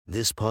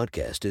This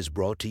podcast is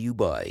brought to you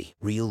by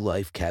Real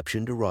Life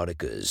Captioned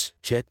Eroticas.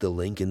 Check the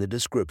link in the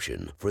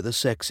description for the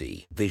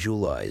sexy,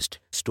 visualized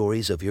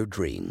stories of your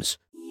dreams.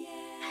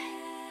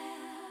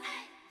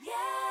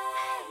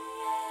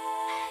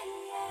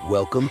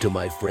 Welcome to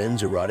my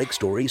friend's Erotic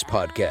Stories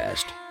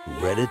podcast,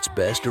 Reddit's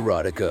Best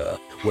Erotica,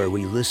 where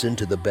we listen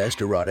to the best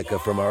erotica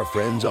from our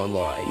friends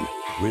online.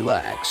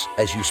 Relax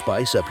as you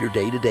spice up your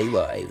day-to-day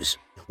lives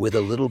with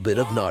a little bit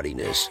of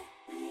naughtiness.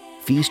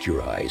 Feast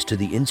your eyes to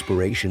the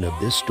inspiration of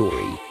this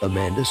story,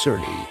 Amanda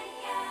Cerny.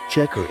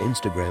 Check her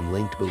Instagram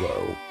linked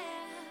below.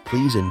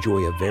 Please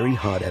enjoy a very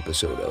hot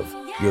episode of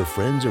Your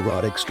Friend's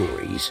Erotic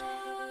Stories.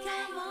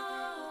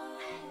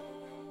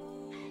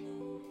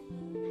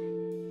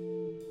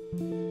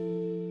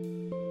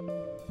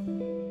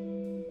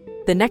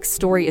 The next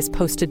story is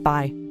posted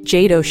by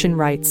Jade Ocean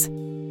Writes.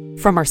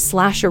 From our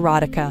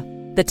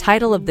 /erotica, the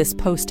title of this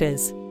post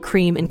is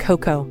Cream and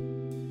Cocoa.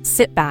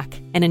 Sit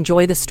back and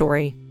enjoy the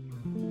story.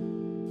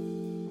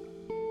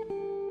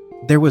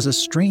 There was a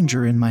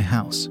stranger in my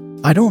house.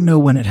 I don't know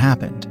when it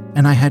happened,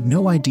 and I had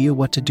no idea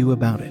what to do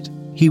about it.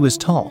 He was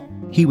tall,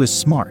 he was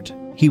smart,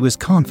 he was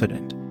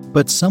confident,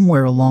 but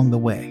somewhere along the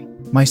way,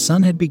 my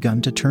son had begun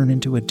to turn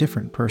into a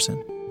different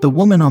person. The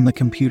woman on the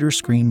computer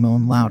screen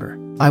moaned louder.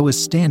 I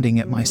was standing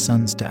at my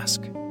son's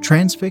desk,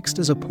 transfixed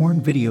as a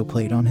porn video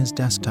played on his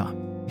desktop.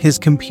 His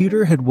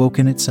computer had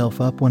woken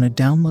itself up when a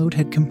download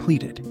had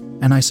completed,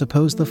 and I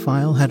suppose the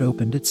file had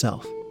opened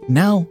itself.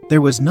 Now,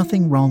 there was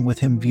nothing wrong with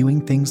him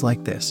viewing things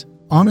like this.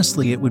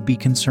 Honestly, it would be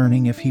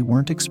concerning if he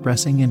weren't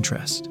expressing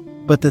interest.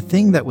 But the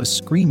thing that was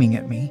screaming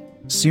at me,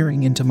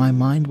 searing into my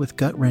mind with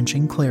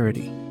gut-wrenching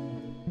clarity,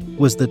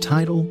 was the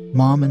title,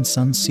 Mom and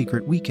Son's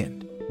Secret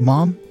Weekend.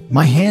 Mom?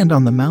 My hand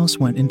on the mouse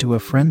went into a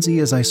frenzy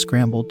as I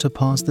scrambled to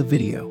pause the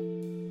video.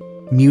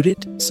 Mute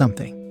it,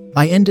 something.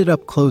 I ended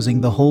up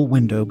closing the whole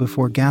window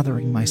before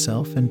gathering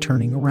myself and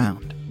turning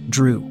around.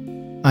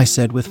 Drew, I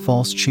said with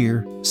false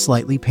cheer,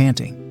 slightly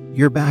panting.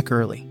 You're back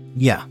early.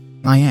 Yeah,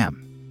 I am.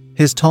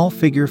 His tall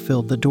figure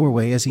filled the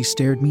doorway as he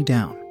stared me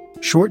down.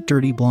 Short,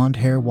 dirty blonde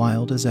hair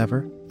wild as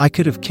ever. I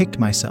could have kicked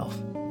myself.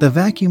 The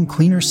vacuum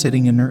cleaner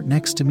sitting inert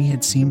next to me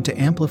had seemed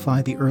to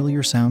amplify the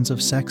earlier sounds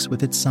of sex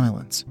with its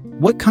silence.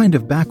 What kind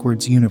of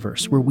backwards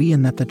universe were we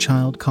in that the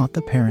child caught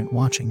the parent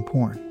watching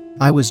porn?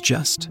 I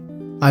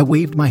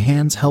waved my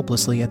hands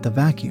helplessly at the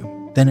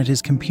vacuum, then at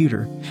his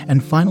computer,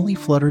 and finally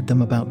fluttered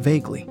them about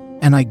vaguely.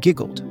 And I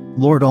giggled.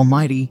 Lord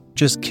Almighty,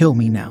 just kill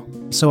me now.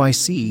 So I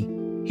see.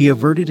 He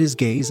averted his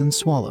gaze and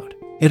swallowed.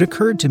 It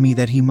occurred to me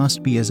that he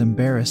must be as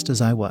embarrassed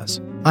as I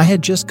was. I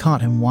had just caught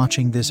him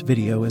watching this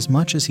video as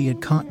much as he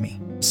had caught me.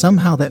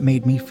 Somehow that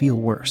made me feel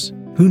worse.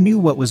 Who knew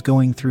what was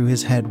going through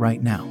his head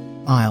right now?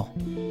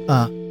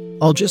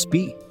 I'll just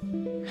be.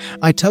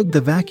 I tugged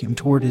the vacuum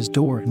toward his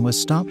door and was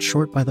stopped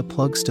short by the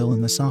plug still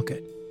in the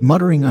socket.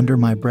 Muttering under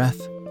my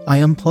breath, I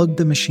unplugged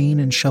the machine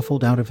and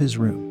shuffled out of his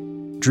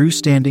room. Drew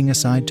standing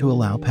aside to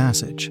allow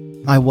passage.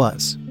 I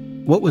was.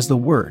 What was the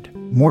word?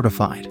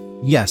 Mortified.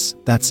 Yes,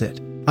 that's it.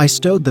 I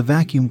stowed the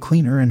vacuum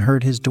cleaner and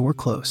heard his door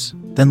close,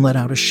 then let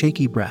out a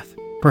shaky breath.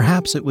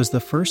 Perhaps it was the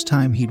first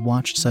time he'd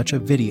watched such a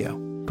video.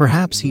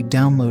 Perhaps he'd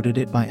downloaded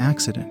it by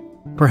accident.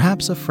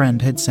 Perhaps a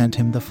friend had sent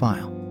him the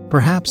file.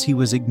 Perhaps he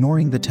was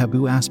ignoring the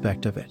taboo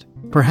aspect of it.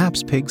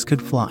 Perhaps pigs could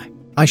fly.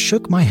 I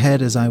shook my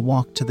head as I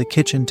walked to the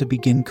kitchen to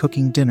begin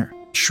cooking dinner.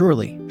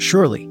 Surely,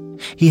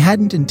 he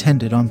hadn't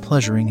intended on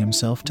pleasuring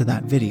himself to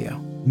that video.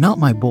 Not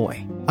my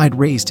boy. I'd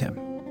raised him.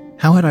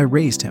 How had I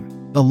raised him?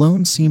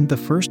 Alone seemed the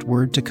first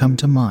word to come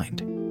to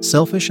mind.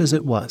 Selfish as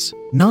it was.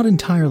 Not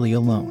entirely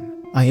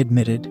alone, I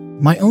admitted.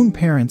 My own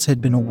parents had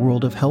been a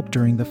world of help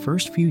during the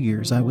first few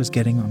years I was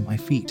getting on my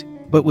feet.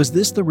 But was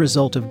this the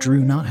result of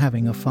Drew not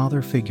having a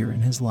father figure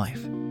in his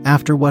life?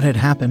 After what had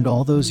happened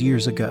all those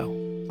years ago,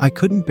 I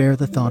couldn't bear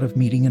the thought of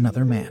meeting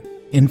another man.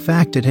 In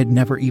fact, it had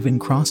never even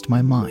crossed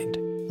my mind.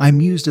 I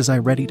mused as I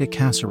readied a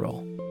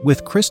casserole.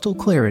 With crystal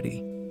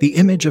clarity, the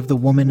image of the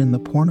woman in the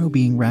porno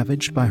being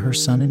ravaged by her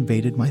son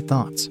invaded my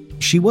thoughts.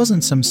 She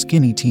wasn't some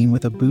skinny teen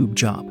with a boob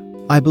job.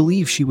 I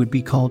believe she would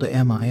be called a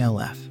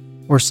MILF,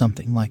 or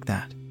something like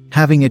that.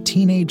 Having a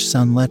teenage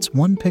son lets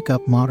one pick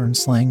up modern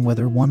slang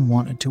whether one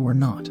wanted to or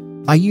not.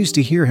 I used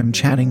to hear him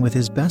chatting with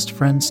his best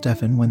friend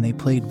Stefan when they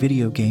played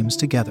video games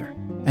together,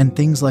 and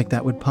things like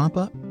that would pop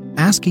up.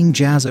 Asking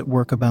Jazz at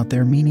work about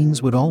their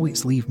meanings would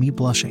always leave me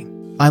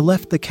blushing. I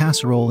left the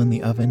casserole in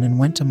the oven and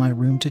went to my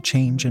room to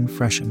change and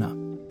freshen up.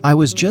 I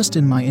was just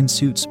in my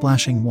in-suit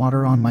splashing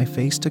water on my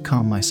face to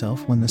calm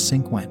myself when the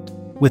sink went.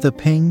 With a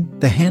ping,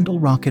 the handle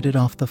rocketed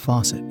off the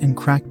faucet and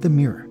cracked the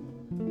mirror.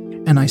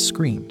 And I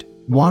screamed.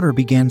 Water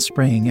began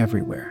spraying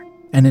everywhere,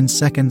 and in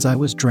seconds I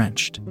was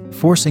drenched.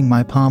 Forcing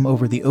my palm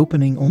over the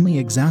opening only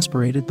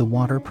exasperated the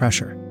water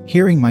pressure.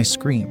 Hearing my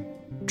scream,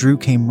 Drew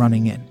came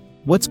running in.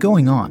 "What's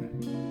going on?"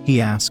 he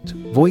asked,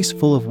 voice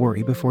full of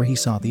worry before he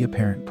saw the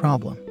apparent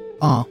problem.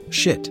 "Aw,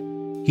 shit."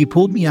 He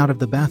pulled me out of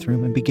the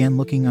bathroom and began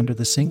looking under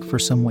the sink for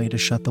some way to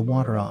shut the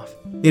water off.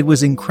 It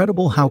was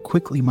incredible how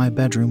quickly my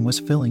bedroom was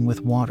filling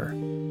with water,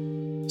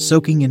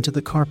 soaking into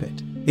the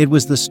carpet. It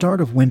was the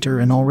start of winter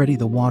and already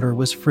the water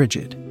was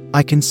frigid.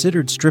 I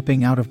considered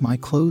stripping out of my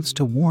clothes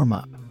to warm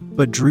up,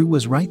 but Drew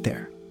was right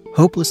there,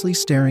 hopelessly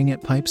staring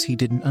at pipes he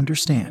didn't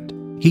understand.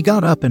 He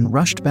got up and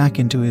rushed back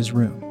into his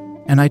room,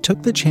 and I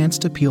took the chance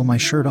to peel my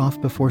shirt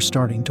off before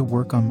starting to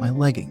work on my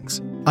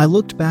leggings. I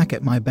looked back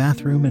at my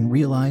bathroom and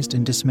realized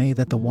in dismay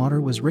that the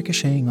water was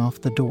ricocheting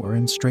off the door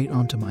and straight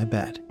onto my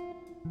bed,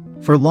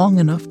 for long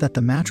enough that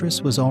the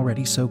mattress was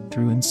already soaked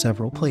through in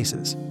several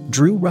places.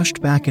 Drew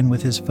rushed back in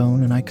with his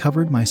phone and I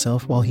covered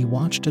myself while he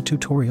watched a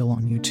tutorial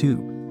on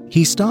YouTube.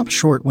 He stopped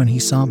short when he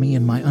saw me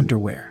in my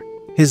underwear,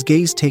 his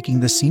gaze taking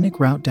the scenic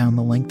route down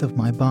the length of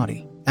my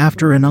body.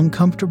 After an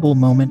uncomfortable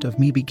moment of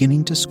me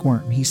beginning to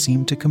squirm, he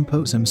seemed to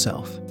compose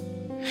himself,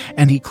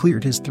 and he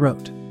cleared his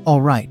throat.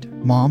 "All right,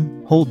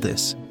 Mom, hold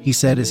this," he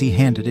said as he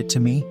handed it to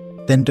me,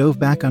 then dove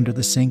back under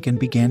the sink and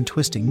began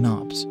twisting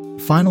knobs.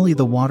 Finally,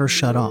 the water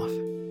shut off,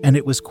 and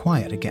it was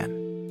quiet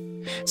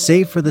again,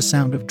 save for the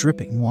sound of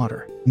dripping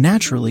water.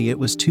 Naturally, it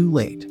was too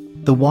late.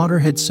 The water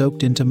had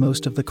soaked into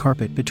most of the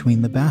carpet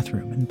between the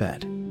bathroom and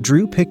bed.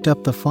 Drew picked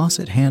up the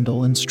faucet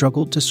handle and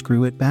struggled to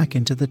screw it back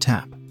into the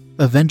tap,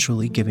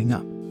 eventually giving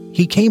up.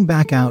 He came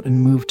back out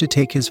and moved to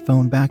take his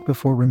phone back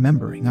before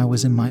remembering I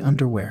was in my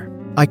underwear.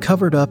 I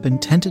covered up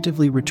and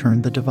tentatively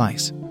returned the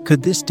device.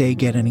 Could this day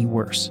get any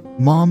worse?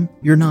 "Mom,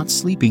 you're not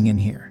sleeping in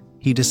here,"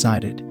 he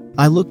decided.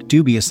 I looked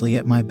dubiously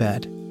at my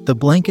bed. The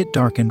blanket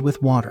darkened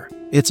with water.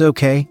 "It's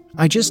okay,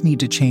 I just need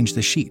to change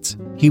the sheets."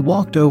 He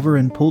walked over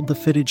and pulled the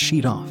fitted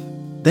sheet off,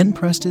 then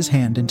pressed his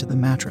hand into the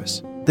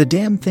mattress. The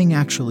damn thing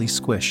actually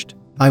squished.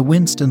 I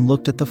winced and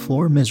looked at the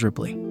floor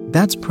miserably.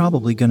 "That's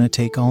probably gonna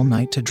take all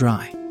night to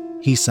dry,"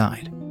 he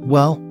sighed.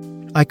 Well,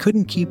 I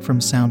couldn't keep from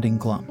sounding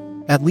glum.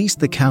 "At least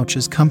the couch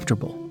is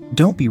comfortable."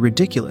 "Don't be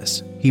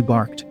ridiculous," he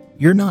barked.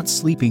 "You're not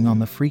sleeping on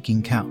the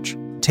freaking couch.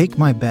 Take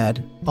my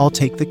bed, I'll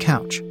take the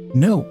couch."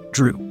 "No,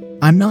 Drew,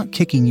 I'm not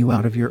kicking you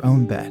out of your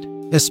own bed,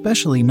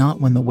 especially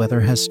not when the weather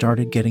has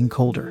started getting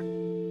colder."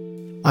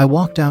 I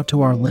walked out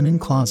to our linen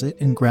closet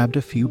and grabbed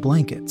a few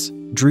blankets.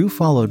 Drew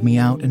followed me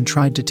out and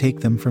tried to take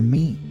them from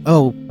me.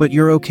 "Oh, but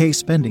you're okay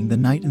spending the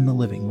night in the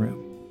living room,"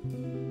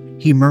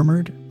 he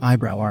murmured,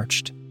 eyebrow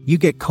arched. "You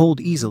get cold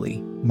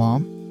easily,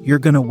 Mom. You're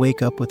gonna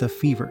wake up with a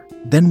fever.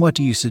 Then what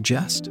do you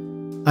suggest?"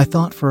 I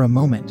thought for a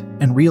moment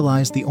and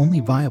realized the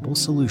only viable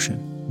solution,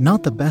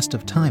 not the best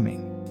of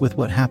timing, with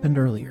what happened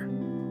earlier.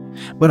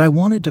 But I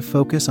wanted to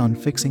focus on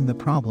fixing the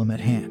problem at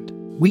hand.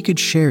 "We could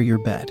share your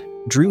bed."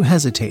 Drew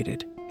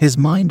hesitated, his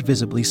mind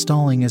visibly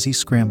stalling as he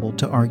scrambled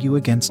to argue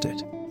against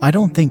it. "I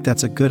don't think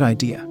that's a good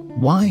idea."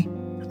 "Why?"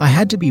 I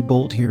had to be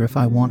bold here if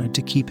I wanted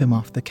to keep him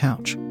off the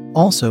couch.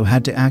 Also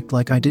had to act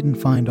like I didn't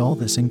find all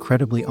this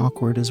incredibly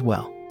awkward as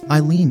well. I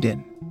leaned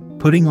in,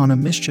 putting on a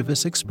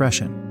mischievous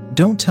expression.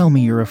 "Don't tell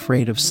me you're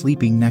afraid of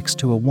sleeping next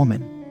to a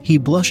woman." He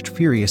blushed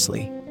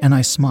furiously, and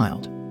I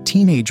smiled.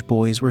 Teenage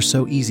boys were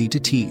so easy to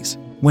tease.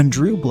 When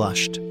Drew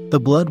blushed, the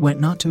blood went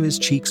not to his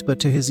cheeks but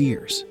to his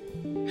ears,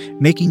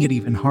 making it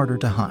even harder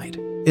to hide.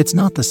 "It's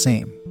not the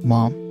same,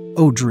 Mom."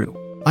 "Oh, Drew,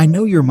 I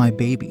know you're my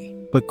baby,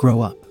 but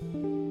grow up."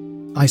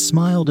 I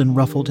smiled and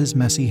ruffled his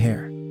messy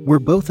hair. "We're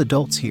both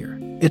adults here.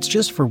 It's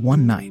just for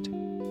one night."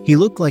 He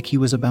looked like he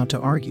was about to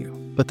argue,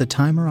 but the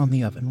timer on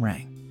the oven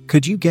rang.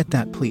 "Could you get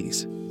that,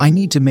 please? I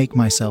need to make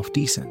myself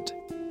decent."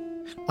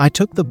 I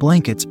took the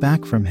blankets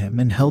back from him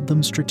and held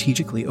them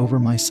strategically over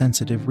my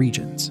sensitive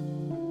regions.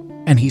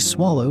 And he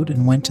swallowed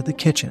and went to the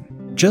kitchen.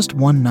 "Just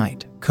one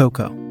night,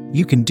 Coco.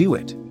 You can do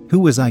it." Who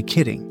was I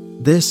kidding?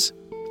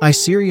 I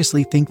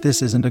seriously think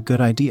this isn't a good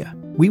idea.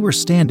 We were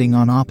standing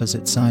on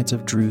opposite sides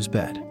of Drew's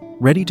bed,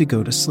 ready to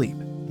go to sleep.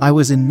 I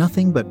was in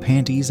nothing but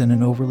panties and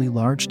an overly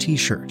large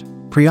t-shirt,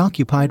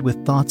 preoccupied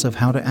with thoughts of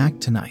how to act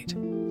tonight.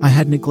 I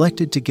had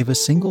neglected to give a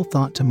single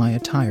thought to my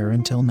attire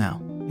until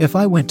now. If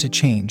I went to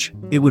change,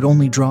 it would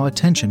only draw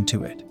attention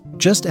to it.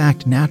 Just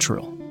act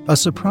natural. A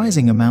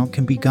surprising amount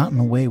can be gotten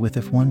away with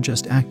if one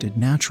just acted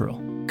natural.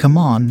 Come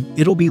on,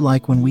 it'll be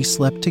like when we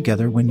slept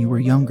together when you were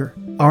younger.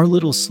 Our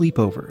little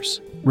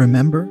sleepovers,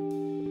 remember?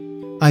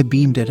 I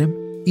beamed at him.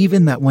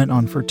 Even that went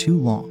on for too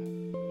long,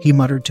 he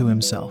muttered to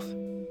himself.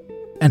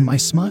 And my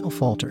smile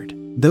faltered.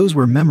 Those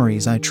were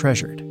memories I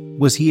treasured.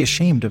 Was he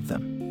ashamed of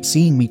them,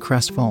 seeing me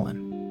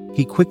crestfallen?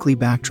 He quickly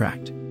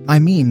backtracked. I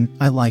mean,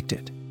 I liked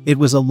it. It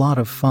was a lot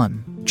of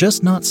fun,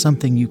 just not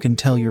something you can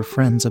tell your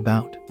friends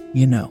about,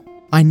 you know.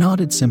 I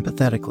nodded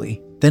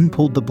sympathetically, then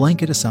pulled the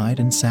blanket aside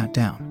and sat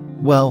down.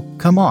 Well,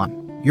 come on,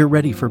 you're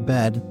ready for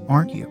bed,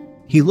 aren't you?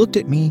 He looked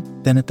at me,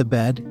 then at the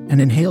bed, and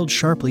inhaled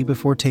sharply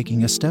before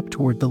taking a step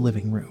toward the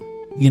living room.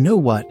 You know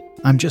what?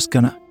 I'm just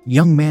gonna.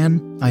 Young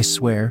man, I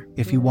swear,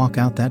 if you walk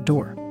out that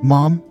door.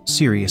 Mom,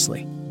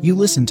 seriously, you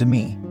listen to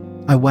me.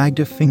 I wagged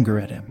a finger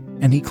at him,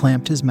 and he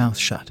clamped his mouth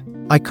shut.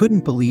 I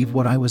couldn't believe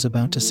what I was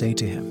about to say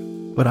to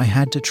him, but I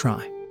had to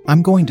try.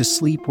 I'm going to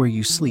sleep where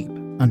you sleep,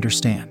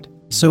 understand?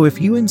 So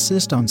if you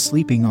insist on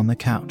sleeping on the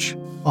couch,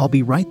 I'll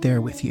be right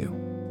there with you.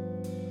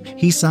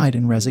 He sighed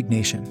in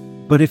resignation.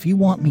 But if you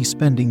want me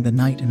spending the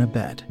night in a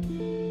bed.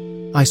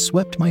 I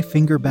swept my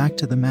finger back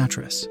to the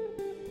mattress.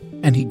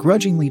 and he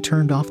grudgingly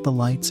turned off the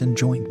lights and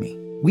joined me.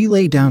 We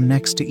lay down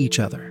next to each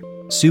other,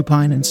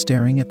 supine and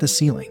staring at the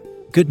ceiling.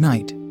 "Good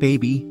night,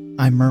 baby,"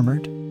 I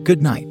murmured.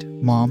 "Good night,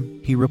 Mom,"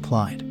 he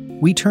replied.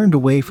 We turned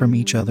away from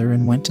each other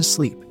and went to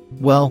sleep.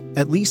 Well,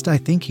 at least I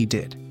think he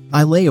did.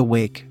 I lay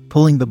awake,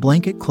 pulling the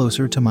blanket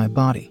closer to my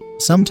body.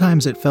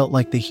 Sometimes it felt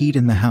like the heat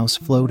in the house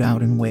flowed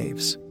out in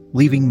waves,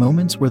 leaving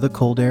moments where the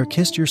cold air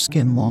kissed your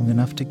skin long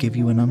enough to give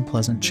you an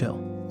unpleasant chill.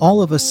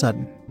 All of a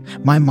sudden,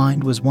 my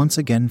mind was once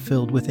again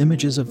filled with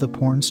images of the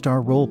porn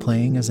star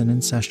role-playing as an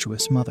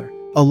incestuous mother.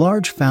 A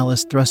large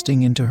phallus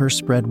thrusting into her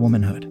spread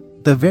womanhood.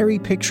 The very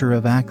picture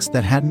of acts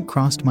that hadn't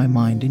crossed my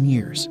mind in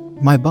years.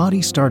 My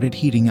body started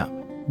heating up.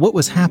 What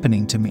was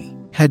happening to me?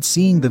 Had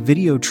seeing the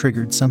video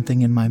triggered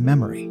something in my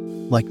memory,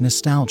 like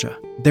nostalgia?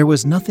 There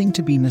was nothing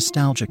to be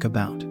nostalgic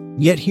about.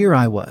 Yet here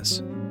I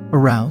was,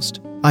 aroused.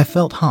 I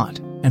felt hot,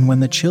 and when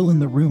the chill in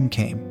the room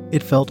came,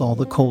 it felt all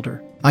the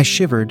colder. I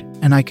shivered,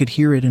 and I could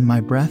hear it in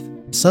my breath.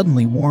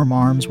 Suddenly warm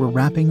arms were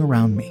wrapping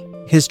around me.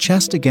 His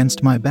chest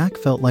against my back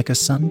felt like a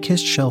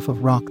sun-kissed shelf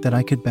of rock that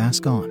I could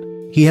bask on.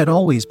 He had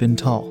always been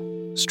tall,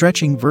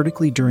 stretching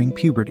vertically during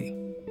puberty,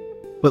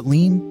 but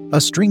lean,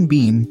 a string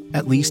bean,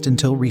 at least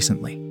until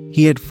recently.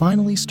 He had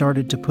finally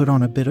started to put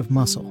on a bit of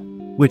muscle,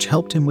 which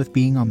helped him with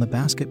being on the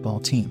basketball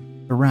team.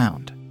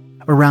 Around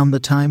the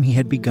time he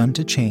had begun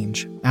to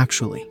change,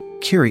 actually.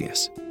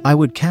 Curious, I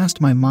would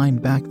cast my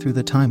mind back through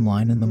the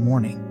timeline in the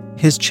morning.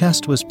 His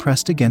chest was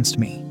pressed against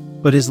me,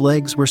 but his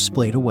legs were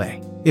splayed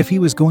away. If he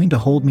was going to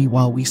hold me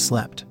while we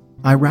slept,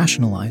 I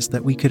rationalized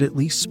that we could at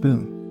least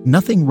spoon.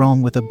 Nothing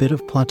wrong with a bit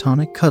of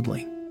platonic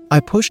cuddling. I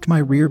pushed my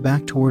rear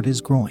back toward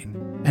his groin,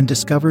 and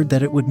discovered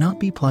that it would not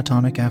be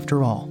platonic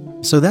after all.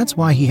 So that's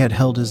why he had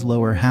held his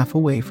lower half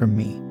away from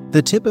me.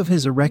 The tip of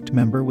his erect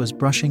member was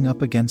brushing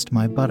up against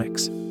my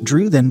buttocks.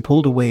 Drew then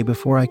pulled away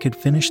before I could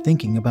finish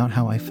thinking about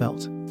how I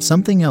felt.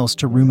 Something else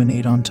to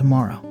ruminate on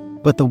tomorrow.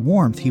 But the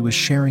warmth he was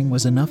sharing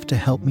was enough to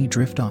help me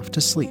drift off to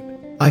sleep.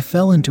 I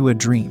fell into a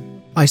dream.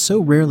 I so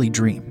rarely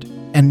dreamed.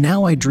 And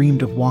now I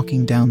dreamed of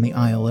walking down the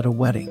aisle at a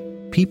wedding.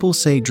 People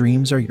say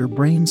dreams are your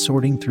brain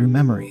sorting through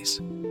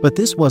memories. But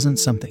this wasn't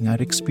something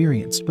I'd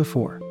experienced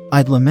before.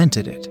 I'd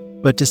lamented it,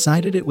 but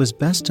decided it was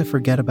best to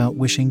forget about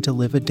wishing to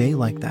live a day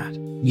like that.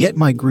 Yet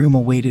my groom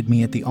awaited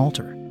me at the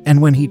altar,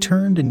 and when he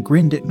turned and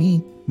grinned at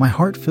me, my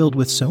heart filled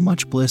with so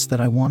much bliss that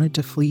I wanted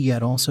to flee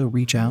yet also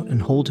reach out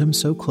and hold him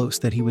so close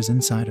that he was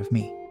inside of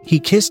me. He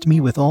kissed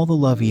me with all the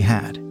love he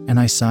had, and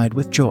I sighed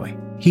with joy.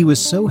 He was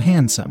so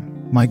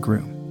handsome, my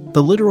groom,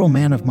 the literal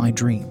man of my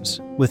dreams,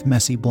 with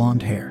messy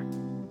blonde hair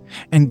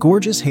and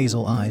gorgeous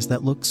hazel eyes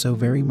that looked so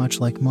very much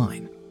like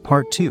mine.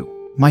 Part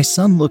 2. My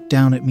son looked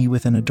down at me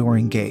with an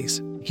adoring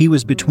gaze. He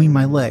was between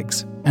my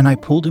legs, and I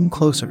pulled him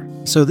closer.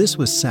 So this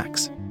was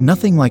sex.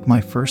 Nothing like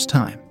my first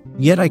time.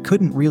 Yet I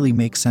couldn't really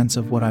make sense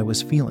of what I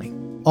was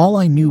feeling. All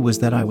I knew was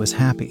that I was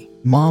happy.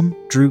 "Mom,"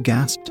 Drew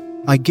gasped.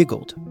 I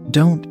giggled.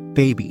 "Don't,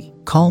 baby.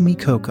 Call me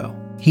Coco."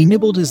 He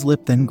nibbled his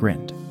lip then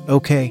grinned.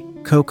 "Okay,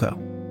 Coco."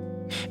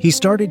 He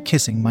started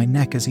kissing my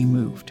neck as he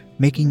moved,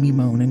 making me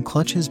moan and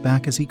clutch his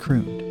back as he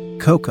crooned.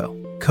 "Coco,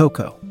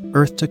 Coco,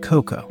 Earth to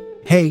Coco.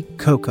 Hey,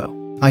 Coco."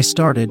 I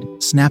started,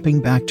 snapping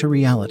back to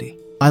reality.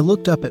 I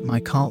looked up at my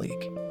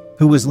colleague,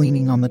 who was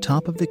leaning on the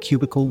top of the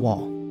cubicle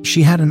wall.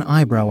 She had an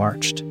eyebrow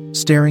arched,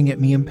 staring at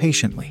me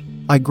impatiently.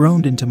 I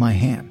groaned into my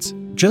hands.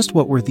 Just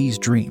what were these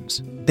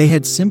dreams? They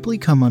had simply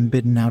come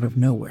unbidden out of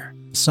nowhere.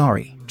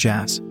 "Sorry,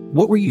 Jazz.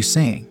 What were you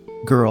saying?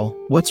 Girl,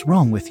 what's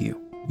wrong with you?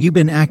 You've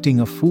been acting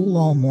a fool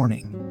all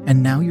morning,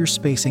 and now you're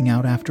spacing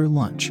out after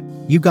lunch.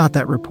 You got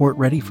that report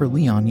ready for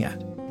Leon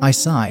yet?" I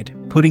sighed,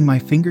 putting my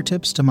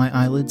fingertips to my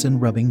eyelids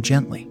and rubbing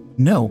gently.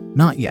 "No,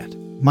 not yet.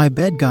 My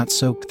bed got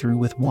soaked through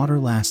with water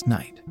last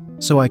night,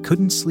 so I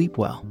couldn't sleep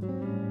well."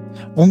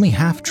 Only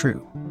half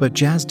true, but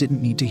Jazz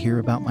didn't need to hear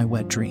about my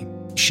wet dream.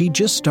 She'd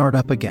just start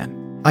up again.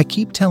 "I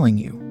keep telling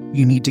you,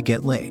 you need to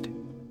get laid."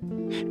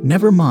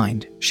 Never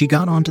mind, she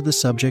got onto the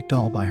subject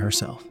all by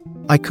herself.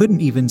 I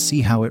couldn't even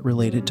see how it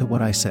related to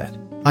what I said.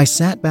 I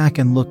sat back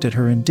and looked at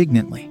her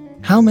indignantly.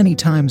 "How many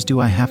times do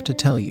I have to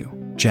tell you,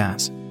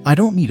 Jazz? I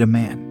don't need a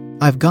man.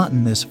 I've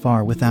gotten this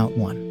far without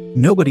one."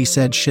 "Nobody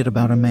said shit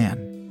about a man,"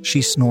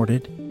 she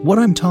snorted. "What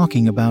I'm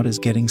talking about is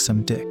getting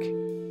some dick."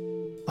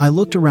 I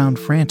looked around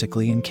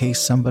frantically in case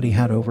somebody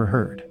had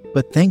overheard,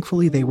 but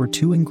thankfully they were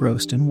too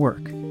engrossed in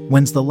work.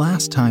 "When's the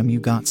last time you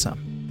got some?"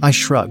 I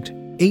shrugged.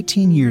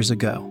 18 years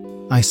ago,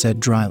 I said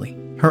dryly.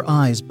 Her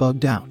eyes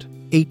bugged out.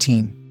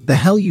 18? The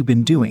hell you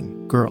been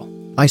doing, girl?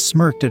 I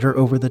smirked at her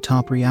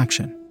over-the-top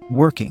reaction.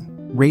 "Working,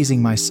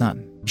 raising my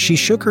son." She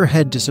shook her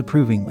head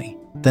disapprovingly,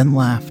 then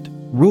laughed.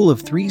 "Rule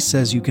of 3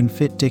 says you can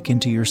fit dick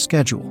into your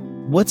schedule."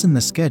 "What's in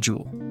the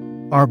schedule?"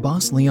 Our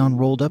boss Leon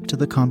rolled up to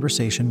the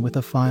conversation with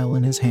a file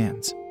in his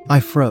hands. I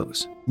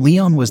froze.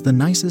 Leon was the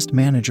nicest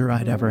manager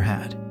I'd ever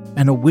had,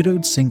 and a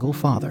widowed single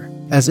father.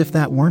 As if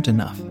that weren't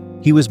enough,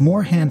 he was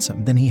more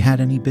handsome than he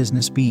had any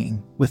business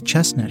being, with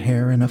chestnut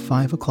hair and a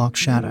 5 o'clock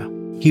shadow.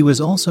 He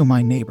was also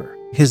my neighbor.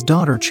 His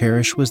daughter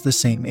Cherish was the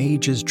same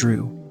age as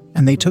Drew,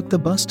 and they took the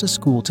bus to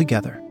school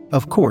together.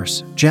 Of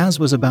course, Jazz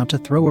was about to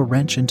throw a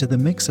wrench into the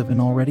mix of an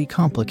already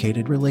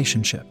complicated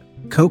relationship.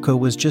 Coco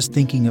was just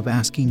thinking of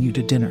asking you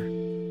to dinner,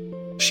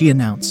 she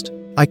announced.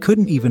 I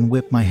couldn't even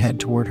whip my head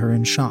toward her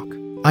in shock.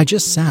 I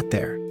just sat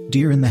there,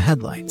 deer in the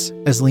headlights,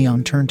 as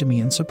Leon turned to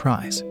me in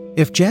surprise.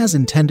 If Jazz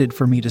intended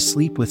for me to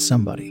sleep with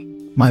somebody,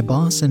 my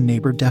boss and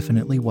neighbor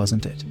definitely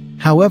wasn't it.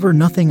 However,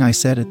 nothing I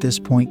said at this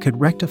point could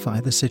rectify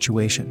the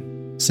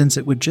situation, since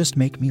it would just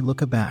make me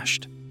look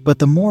abashed. But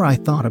the more I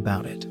thought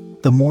about it,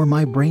 the more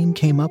my brain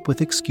came up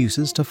with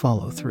excuses to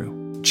follow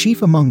through.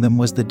 Chief among them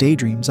was the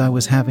daydreams I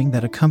was having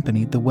that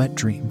accompanied the wet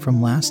dream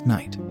from last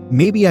night.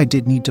 Maybe I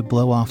did need to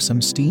blow off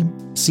some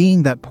steam.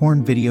 Seeing that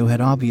porn video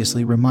had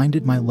obviously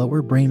reminded my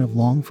lower brain of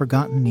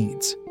long-forgotten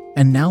needs,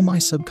 and now my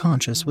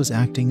subconscious was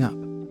acting up,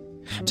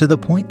 to the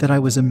point that I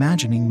was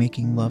imagining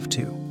making love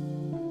to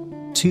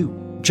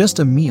just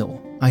a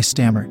meal, I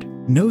stammered.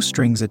 No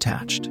strings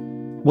attached.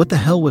 What the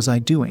hell was I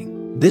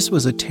doing? This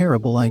was a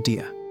terrible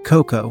idea.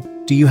 Coco,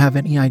 do you have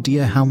any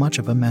idea how much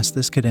of a mess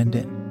this could end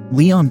in?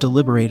 Leon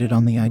deliberated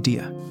on the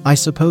idea. I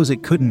suppose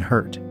it couldn't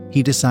hurt,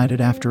 he decided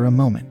after a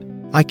moment.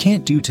 I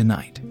can't do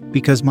tonight,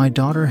 because my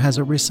daughter has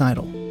a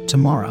recital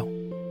tomorrow.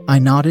 I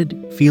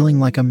nodded, feeling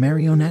like a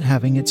marionette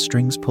having its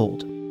strings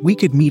pulled. We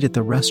could meet at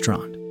the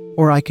restaurant,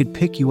 or I could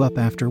pick you up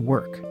after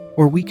work,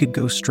 or we could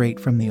go straight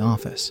from the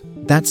office.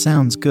 That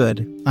sounds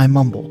good, I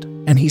mumbled,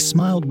 and he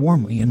smiled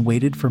warmly and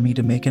waited for me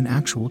to make an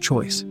actual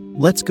choice.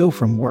 Let's go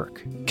from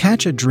work.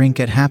 Catch a drink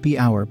at happy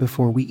hour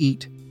before we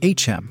eat.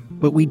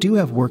 But we do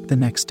have work the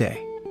next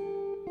day.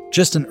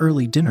 Just an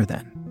early dinner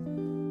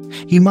then.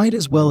 He might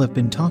as well have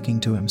been talking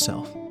to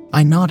himself.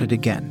 I nodded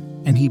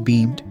again, and he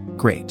beamed.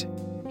 Great.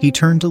 He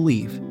turned to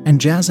leave, and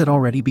Jazz had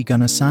already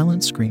begun a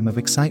silent scream of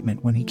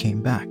excitement when he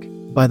came back.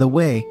 By the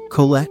way,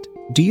 Colette,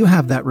 do you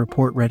have that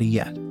report ready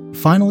yet?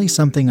 Finally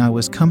something I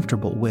was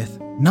comfortable with.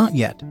 Not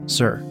yet,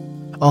 sir.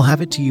 I'll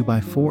have it to you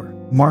by 4.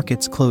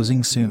 Market's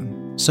closing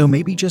soon, so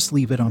maybe just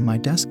leave it on my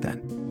desk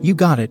then. You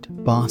got it,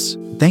 boss.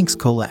 Thanks,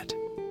 Colette.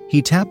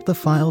 He tapped the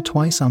file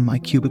twice on my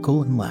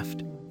cubicle and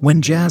left.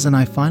 When Jazz and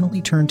I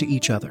finally turned to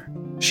each other,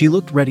 she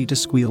looked ready to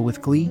squeal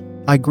with glee.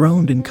 I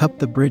groaned and cupped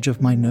the bridge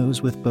of my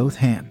nose with both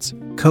hands.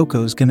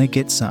 Coco's gonna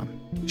get some,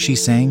 she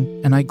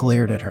sang, and I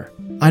glared at her.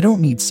 I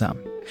don't need some,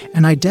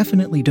 and I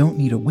definitely don't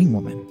need a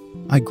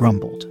wingwoman, I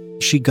grumbled.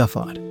 She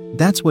guffawed.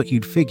 That's what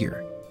you'd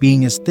figure,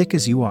 being as thick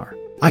as you are.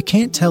 I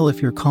can't tell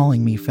if you're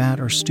calling me fat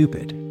or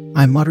stupid,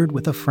 I muttered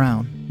with a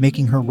frown,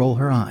 making her roll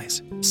her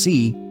eyes.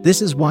 See,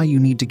 this is why you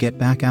need to get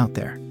back out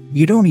there.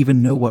 You don't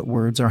even know what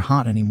words are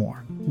hot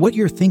anymore. What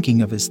you're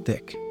thinking of is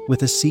thick,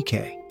 with a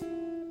CK.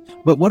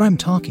 But what I'm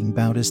talking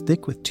about is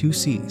thick with 2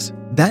 C's.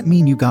 That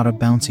mean you got a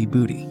bouncy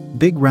booty,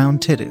 big round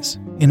titties.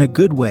 In a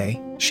good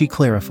way, she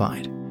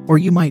clarified. Or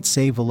you might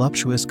say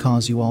voluptuous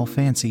cause you all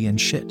fancy and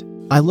shit.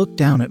 I looked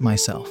down at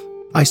myself.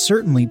 I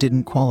certainly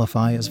didn't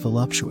qualify as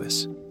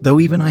voluptuous,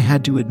 though even I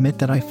had to admit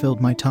that I filled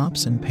my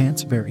tops and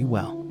pants very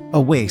well. A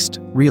waste,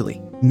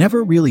 really.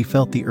 Never really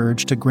felt the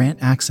urge to grant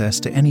access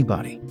to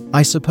anybody.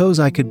 I suppose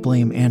I could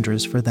blame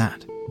Andres for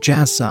that.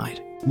 Jazz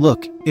sighed.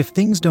 Look, if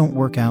things don't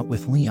work out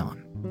with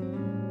Leon,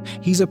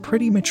 he's a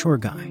pretty mature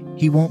guy.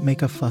 He won't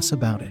make a fuss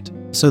about it.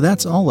 So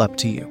that's all up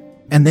to you.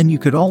 And then you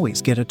could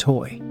always get a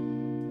toy.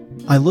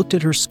 I looked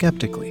at her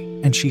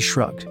skeptically, and she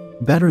shrugged.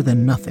 Better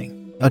than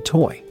nothing. A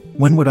toy.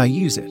 When would I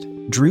use it?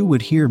 Drew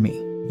would hear me.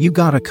 You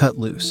gotta cut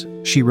loose,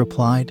 she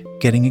replied,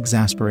 getting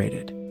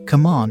exasperated.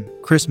 Come on,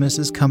 Christmas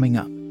is coming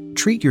up.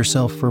 Treat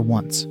yourself for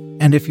once.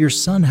 And if your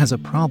son has a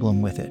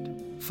problem with it,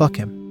 fuck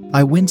him.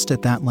 I winced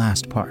at that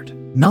last part.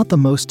 Not the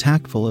most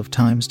tactful of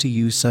times to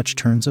use such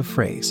turns of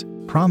phrase.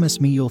 Promise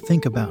me you'll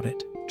think about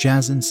it,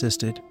 Jazz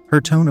insisted,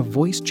 her tone of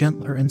voice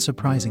gentler and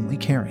surprisingly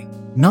caring.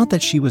 Not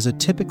that she was a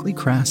typically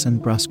crass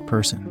and brusque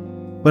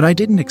person, but I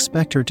didn't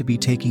expect her to be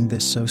taking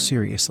this so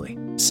seriously.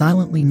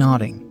 Silently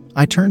nodding,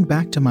 I turned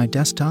back to my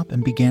desktop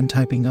and began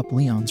typing up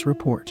Leon's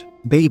report.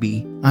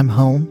 Baby, I'm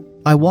home.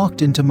 I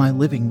walked into my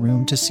living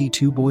room to see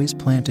 2 boys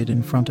planted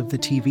in front of the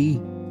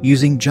TV,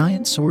 using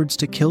giant swords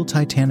to kill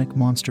titanic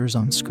monsters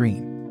on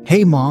screen.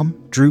 Hey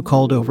Mom, Drew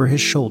called over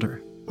his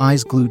shoulder,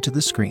 eyes glued to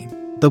the screen.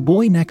 The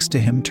boy next to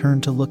him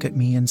turned to look at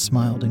me and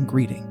smiled in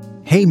greeting.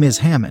 Hey Ms.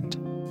 Hammond,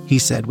 he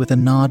said with a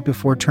nod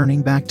before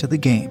turning back to the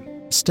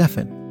game.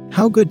 Stefan,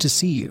 how good to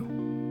see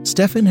you.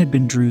 Stefan had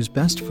been Drew's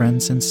best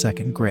friend since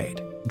 2nd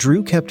grade.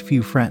 Drew kept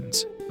few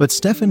friends, but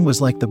Stefan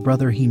was like the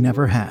brother he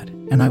never had,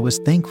 and I was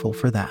thankful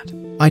for that.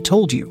 I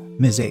told you,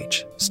 Ms.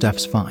 H,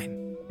 Steph's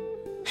fine.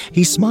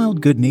 He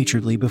smiled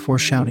good-naturedly before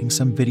shouting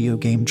some video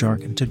game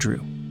jargon to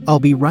Drew. I'll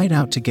be right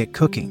out to get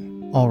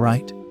cooking, all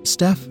right?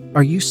 Steph,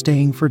 are you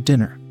staying for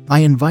dinner? I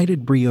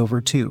invited Bree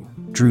over too,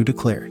 Drew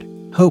declared.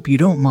 Hope you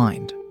don't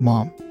mind,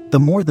 Mom. The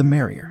more the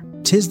merrier.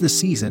 'Tis the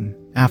season,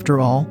 after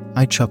all,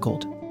 I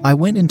chuckled. I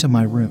went into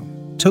my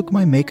room, took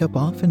my makeup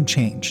off and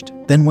changed,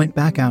 then went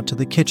back out to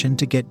the kitchen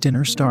to get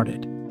dinner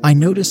started. I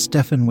noticed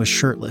Stefan was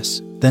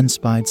shirtless, then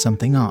spied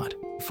something odd.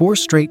 4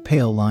 straight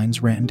pale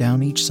lines ran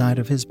down each side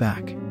of his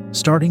back,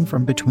 starting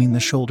from between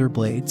the shoulder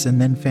blades and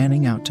then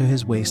fanning out to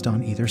his waist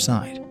on either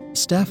side.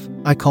 Steph,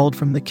 I called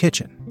from the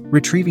kitchen.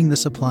 retrieving the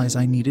supplies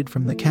I needed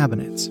from the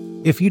cabinets.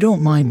 If you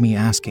don't mind me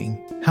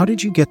asking, how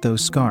did you get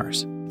those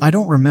scars? I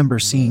don't remember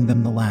seeing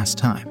them the last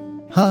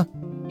time. Huh?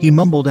 He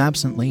mumbled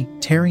absently,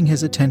 tearing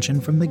his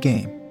attention from the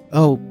game.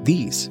 Oh,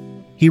 these.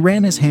 He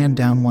ran his hand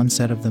down one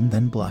set of them,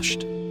 then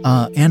blushed.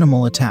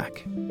 Animal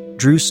attack.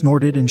 Drew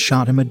snorted and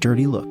shot him a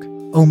dirty look.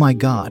 Oh my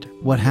God,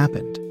 what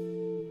happened?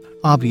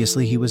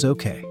 Obviously he was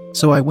okay,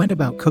 so I went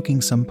about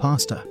cooking some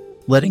pasta,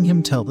 letting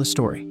him tell the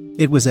story.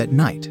 It was at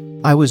night.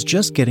 I was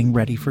just getting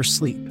ready for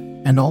sleep,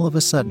 and all of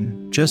a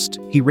sudden,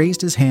 he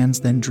raised his hands,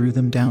 then drew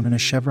them down in a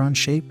chevron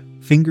shape,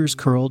 fingers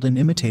curled and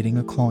imitating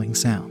a clawing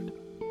sound.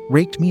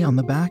 Raked me on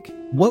the back?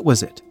 What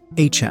was it?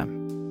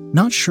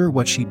 Not sure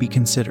what she'd be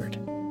considered.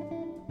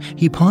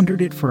 He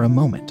pondered it for a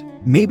moment.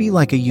 Maybe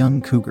like a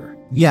young cougar.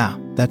 Yeah,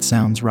 that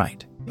sounds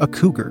right. A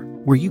cougar.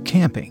 Were you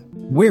camping?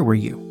 Where were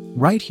you?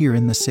 Right here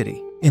in the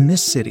city. In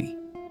this city.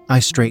 I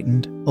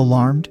straightened,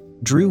 alarmed.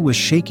 Drew was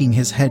shaking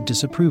his head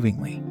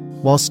disapprovingly,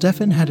 while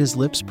Stefan had his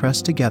lips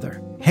pressed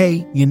together.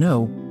 Hey,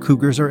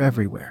 cougars are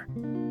everywhere.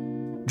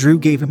 Drew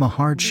gave him a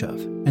hard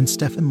shove, and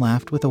Stefan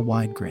laughed with a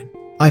wide grin.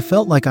 I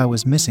felt like I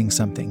was missing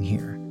something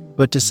here,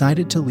 but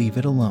decided to leave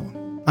it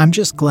alone. I'm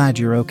just glad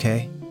you're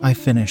okay, I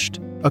finished.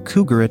 A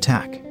cougar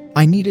attack.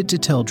 I needed to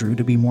tell Drew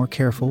to be more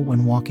careful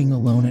when walking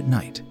alone at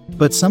night,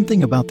 but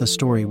something about the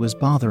story was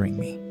bothering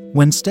me.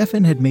 When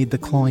Stefan had made the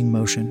clawing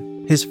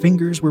motion, his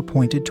fingers were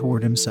pointed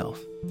toward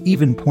himself,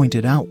 even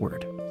pointed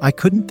outward. I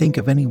couldn't think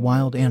of any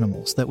wild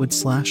animals that would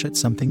slash at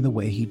something the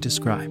way he'd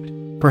described.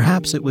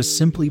 Perhaps it was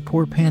simply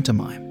poor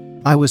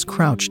pantomime. I was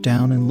crouched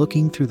down and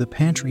looking through the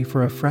pantry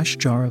for a fresh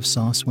jar of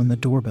sauce when the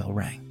doorbell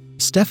rang.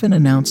 Stefan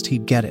announced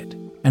he'd get it,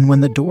 and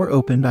when the door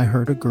opened I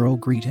heard a girl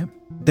greet him.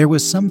 There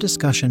was some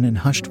discussion in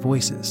hushed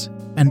voices,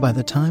 and by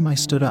the time I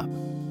stood up,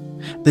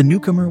 the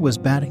newcomer was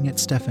batting at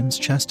Stefan's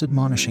chest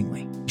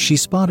admonishingly. She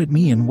spotted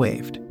me and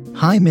waved.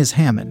 Hi, Ms.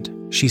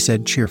 Hammond, she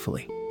said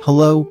cheerfully.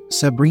 Hello,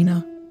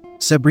 Sabrina?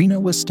 Sabrina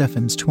was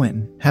Stefan's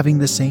twin, having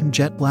the same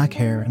jet black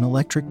hair and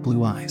electric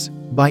blue eyes.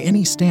 By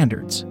any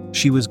standards,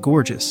 she was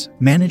gorgeous,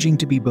 managing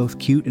to be both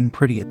cute and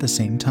pretty at the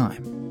same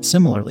time.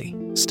 Similarly,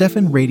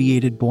 Stefan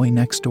radiated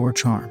boy-next-door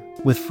charm,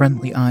 with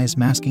friendly eyes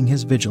masking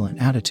his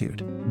vigilant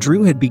attitude.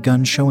 Drew had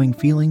begun showing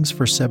feelings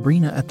for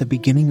Sabrina at the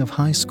beginning of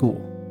high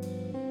school,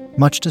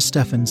 much to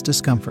Stefan's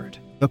discomfort.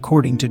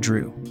 According to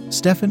Drew,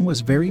 Stefan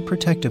was very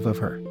protective of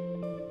her,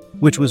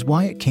 which was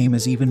why it came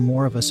as even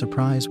more of a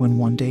surprise when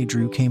one day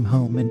Drew came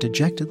home and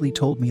dejectedly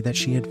told me that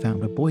she had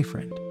found a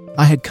boyfriend.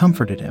 I had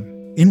comforted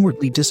him,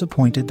 inwardly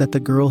disappointed that the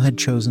girl had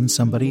chosen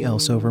somebody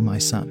else over my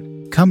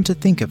son. Come to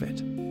think of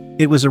it,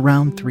 it was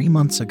around 3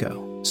 months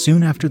ago,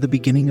 soon after the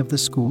beginning of the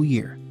school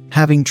year.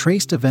 Having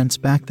traced events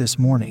back this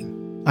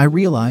morning, I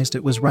realized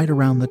it was right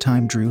around the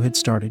time Drew had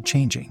started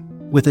changing.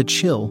 With a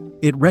chill,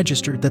 it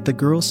registered that the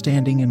girl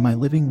standing in my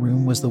living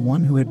room was the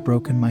one who had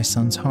broken my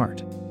son's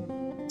heart,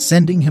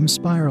 sending him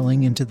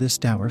spiraling into this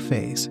dour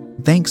phase.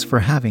 Thanks for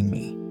having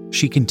me,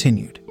 she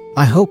continued.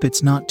 I hope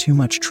it's not too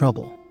much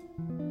trouble.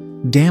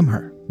 Damn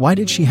her, why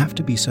did she have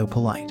to be so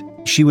polite?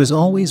 She was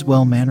always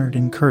well-mannered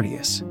and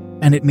courteous,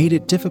 and it made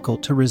it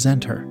difficult to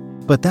resent her.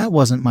 But that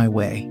wasn't my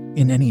way,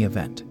 in any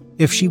event.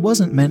 If she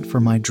wasn't meant for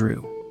my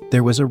Drew,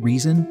 there was a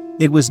reason.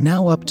 It was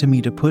now up to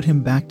me to put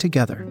him back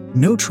together.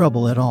 No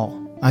trouble at all,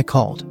 I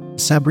called.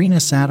 Sabrina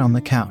sat on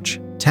the couch,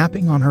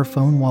 tapping on her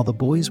phone while the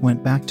boys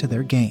went back to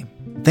their game.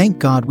 Thank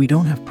God we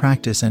don't have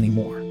practice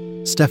anymore,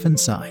 Stefan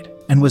sighed,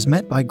 and was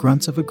met by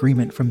grunts of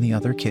agreement from the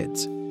other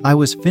kids. I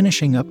was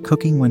finishing up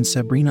cooking when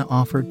Sabrina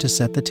offered to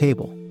set the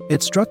table.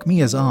 It struck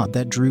me as odd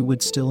that Drew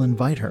would still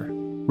invite her,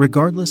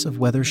 regardless of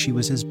whether she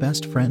was his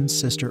best friend's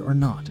sister or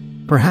not.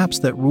 Perhaps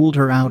that ruled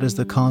her out as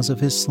the cause of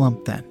his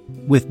slump then.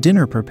 With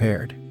dinner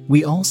prepared,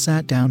 we all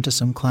sat down to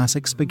some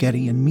classic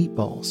spaghetti and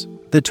meatballs.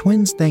 The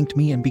twins thanked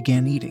me and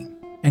began eating,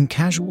 and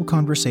casual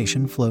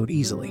conversation flowed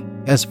easily.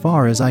 As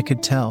far as I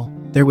could tell,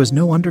 there was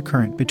no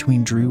undercurrent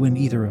between Drew and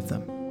either of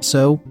them.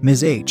 So,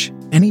 Ms. H,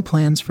 any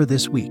plans for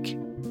this week?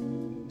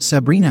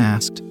 Sabrina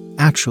asked.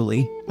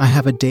 Actually, I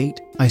have a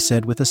date, I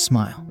said with a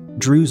smile.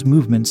 Drew's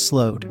movements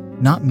slowed,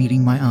 not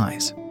meeting my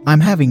eyes. I'm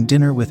having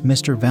dinner with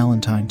Mr.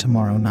 Valentine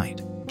tomorrow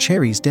night.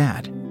 Cherry's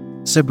dad.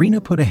 Sabrina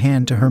put a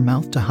hand to her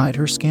mouth to hide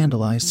her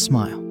scandalized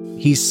smile.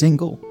 He's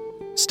single?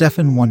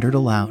 Stefan wondered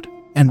aloud.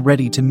 And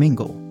ready to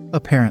mingle,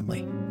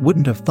 apparently.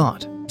 Wouldn't have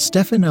thought.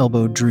 Stefan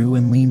elbowed Drew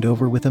and leaned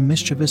over with a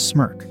mischievous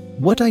smirk.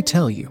 What'd I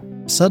tell you?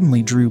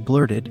 Suddenly Drew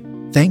blurted,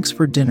 Thanks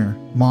for dinner,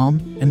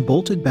 Mom, and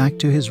bolted back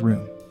to his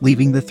room,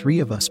 leaving the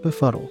three of us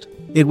befuddled.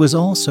 It was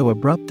all so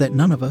abrupt that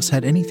none of us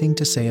had anything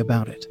to say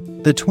about it.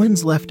 The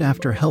twins left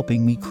after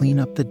helping me clean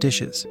up the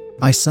dishes.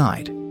 I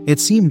sighed. It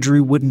seemed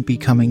Drew wouldn't be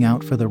coming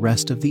out for the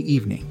rest of the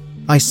evening.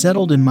 I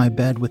settled in my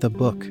bed with a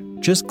book,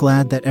 just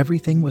glad that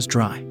everything was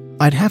dry.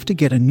 I'd have to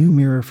get a new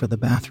mirror for the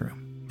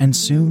bathroom, and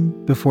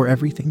soon, before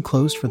everything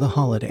closed for the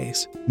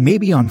holidays.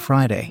 Maybe on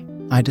Friday,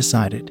 I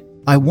decided.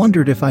 I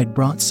wondered if I'd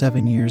brought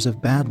 7 years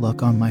of bad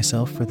luck on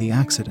myself for the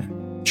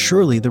accident.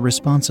 Surely the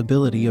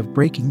responsibility of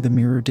breaking the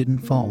mirror didn't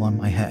fall on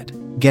my head.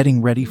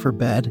 Getting ready for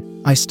bed,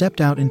 I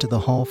stepped out into the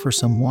hall for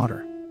some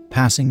water,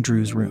 passing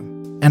Drew's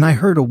room, and I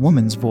heard a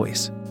woman's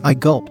voice. I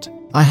gulped.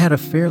 I had a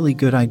fairly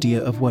good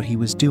idea of what he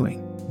was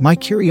doing. My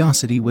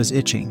curiosity was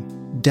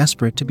itching,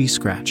 desperate to be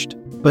scratched.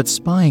 But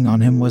spying on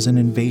him was an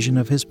invasion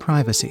of his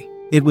privacy.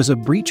 It was a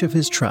breach of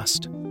his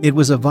trust. It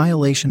was a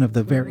violation of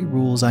the very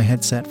rules I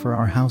had set for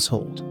our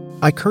household.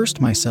 I cursed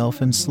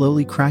myself and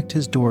slowly cracked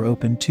his door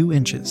open 2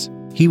 inches.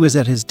 He was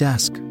at his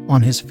desk,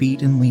 on his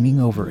feet and leaning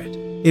over it.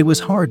 It was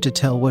hard to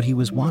tell what he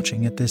was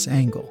watching at this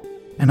angle,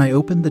 and I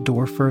opened the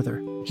door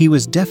further. He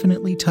was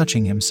definitely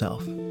touching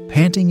himself,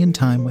 panting in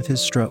time with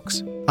his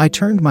strokes. I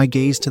turned my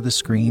gaze to the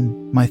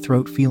screen, my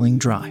throat feeling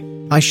dry.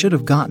 I should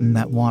have gotten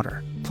that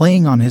water.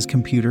 Playing on his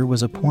computer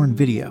was a porn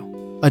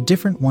video, a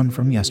different one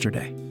from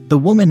yesterday. The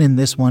woman in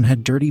this one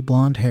had dirty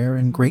blonde hair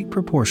and great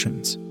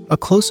proportions. A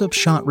close-up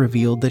shot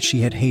revealed that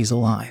she had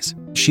hazel eyes.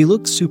 She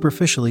looked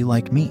superficially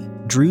like me.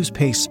 Drew's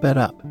pace sped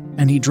up,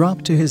 and he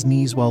dropped to his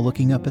knees while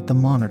looking up at the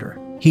monitor.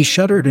 He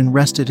shuddered and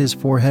rested his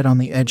forehead on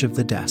the edge of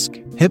the desk,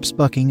 hips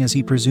bucking as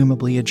he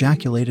presumably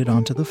ejaculated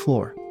onto the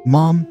floor.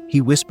 "Mom,"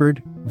 he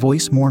whispered,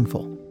 voice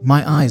mournful.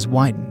 My eyes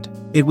widened.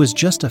 It was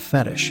just a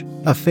fetish,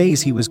 a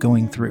phase he was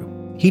going through.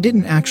 He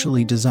didn't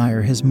actually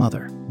desire his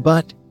mother,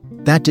 but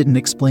that didn't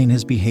explain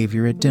his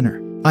behavior at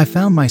dinner. I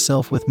found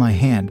myself with my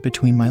hand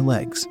between my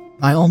legs.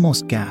 I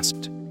almost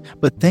gasped,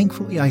 but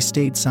thankfully I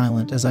stayed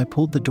silent as I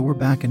pulled the door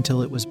back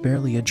until it was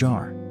barely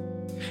ajar,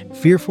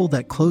 fearful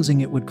that closing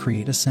it would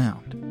create a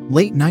sound.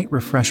 Late night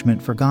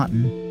refreshment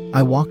forgotten,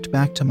 I walked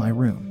back to my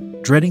room,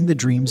 dreading the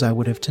dreams I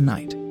would have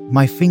tonight.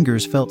 My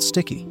fingers felt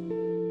sticky.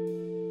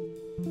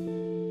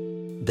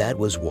 That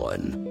was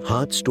one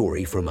hot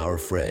story from our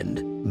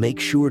friend. Make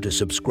sure to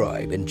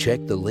subscribe and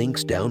check the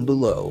links down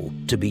below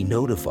to be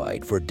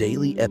notified for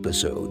daily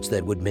episodes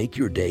that would make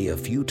your day a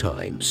few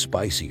times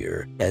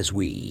spicier as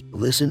we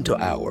listen to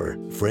our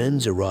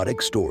friends'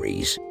 erotic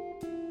stories.